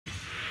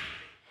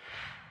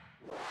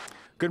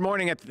Good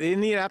morning at the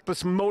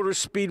Indianapolis Motor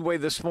Speedway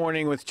this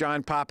morning with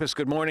John Pappas.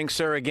 Good morning,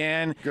 sir,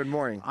 again. Good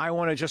morning. I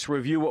want to just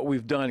review what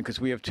we've done because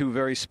we have two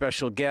very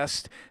special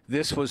guests.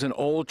 This was an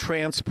old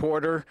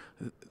transporter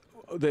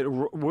that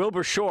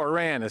Wilbur Shaw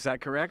ran, is that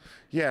correct?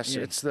 Yes,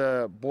 yeah. It's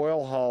the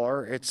Boyle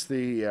hauler. It's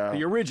the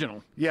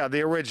original. Yeah,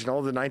 the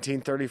original, the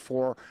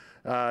 1934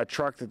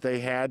 truck that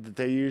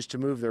they used to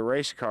move their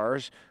race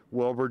cars.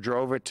 Wilbur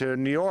drove it to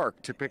New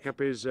York to pick up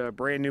his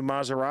brand new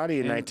Maserati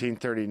in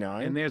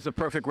 1939. And there's a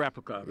perfect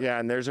replica of it. Yeah,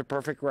 and there's a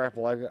perfect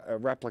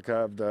replica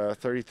of the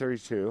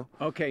 3032.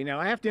 Okay, now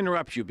I have to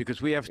interrupt you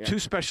because we have two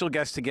special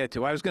guests to get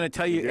to. I was going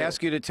to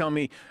ask you to tell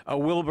me a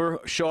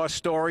Wilbur Shaw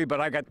story, but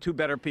I got two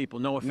better people.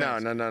 No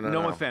offense.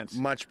 No offense.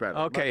 Much better.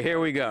 Okay, here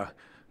we go.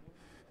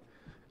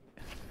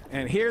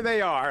 And here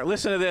they are.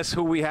 Listen to this,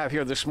 who we have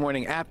here this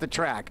morning at the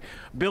track.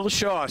 Bill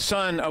Shaw,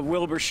 son of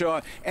Wilbur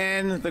Shaw,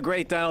 and the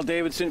great Donald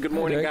Davidson. Good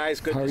morning, guys.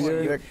 Good to see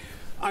you.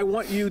 I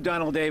want you,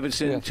 Donald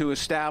Davidson,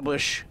 to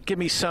give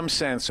me some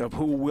sense of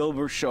who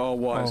Wilbur Shaw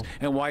was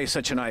and why he's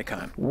such an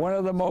icon. One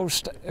of the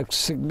most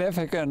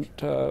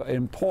significant,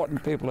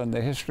 important people in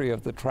the history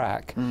of the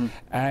track.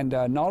 And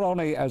not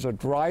only as a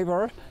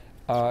driver,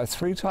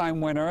 three-time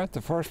winner,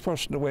 the first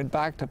person to win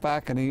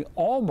back-to-back, and he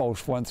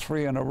almost won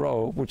 3 in a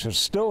row, which has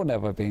still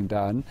never been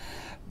done.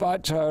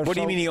 But what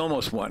do you mean he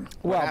almost won?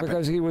 Well,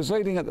 because he was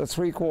leading at the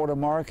three-quarter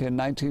mark in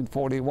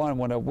 1941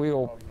 when a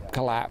wheel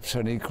collapsed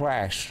and he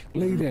crashed,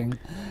 leading.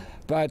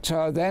 But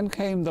then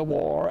came the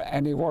war,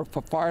 and he worked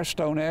for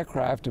Firestone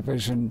Aircraft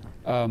Division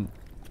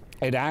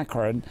in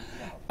Akron,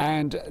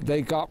 and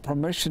they got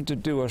permission to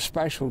do a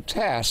special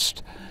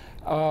test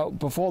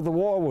before the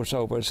war was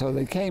over. So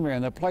they came here,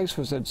 and the place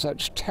was in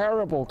such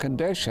terrible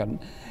condition,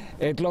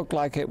 it looked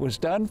like it was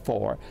done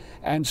for.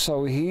 And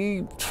so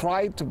he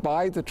tried to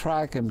buy the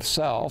track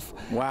himself,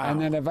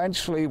 and then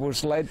eventually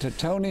was led to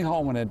Tony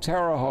Holman in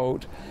Terre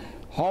Haute.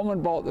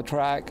 Holman bought the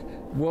track,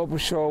 Wilbur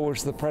Shaw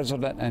was the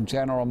president and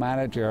general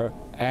manager,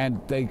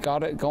 and they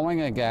got it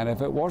going again.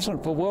 If it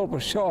wasn't for Wilbur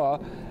Shaw,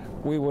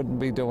 we wouldn't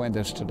be doing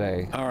this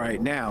today. All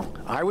right, now,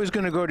 I was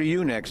going to go to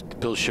you next,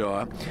 Bill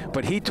Shaw,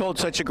 but he told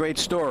such a great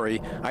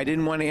story, I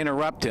didn't want to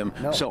interrupt him,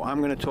 so I'm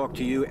going to talk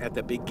to you at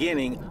the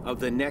beginning of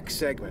the next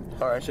segment.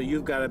 All right. So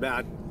you've got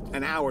about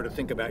an hour to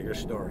think about your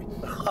story.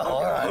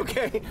 All right.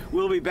 Okay,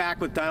 we'll be back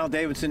with Donald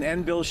Davidson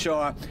and Bill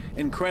Shaw.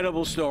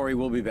 Incredible story.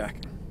 We'll be back.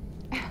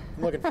 I'm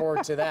looking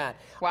forward to that.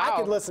 Wow. I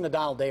could listen to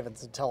Donald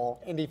Davidson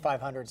tell Indy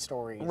 500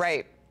 stories.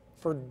 Right.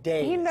 For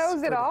days. He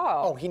knows it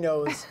all. Oh, he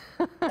knows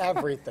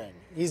everything.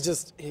 He's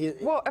just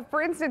well,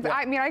 for instance,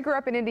 I mean, I grew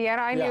up in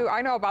Indiana.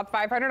 I know about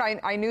 500.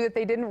 I knew that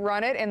they didn't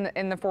run it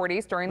in the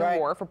 40s during the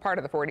war, for part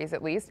of the 40s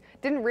at least.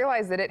 Didn't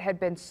realize that it had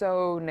been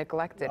so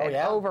neglected and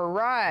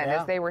overrun,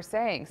 as they were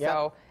saying.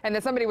 So, and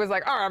then somebody was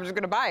like, "Oh, I'm just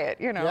going to buy it,"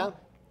 you know. Yeah.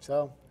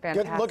 So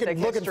fantastic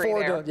looking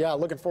forward there. to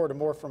looking forward to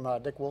more from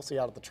Dick Wolfsie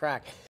out at the track.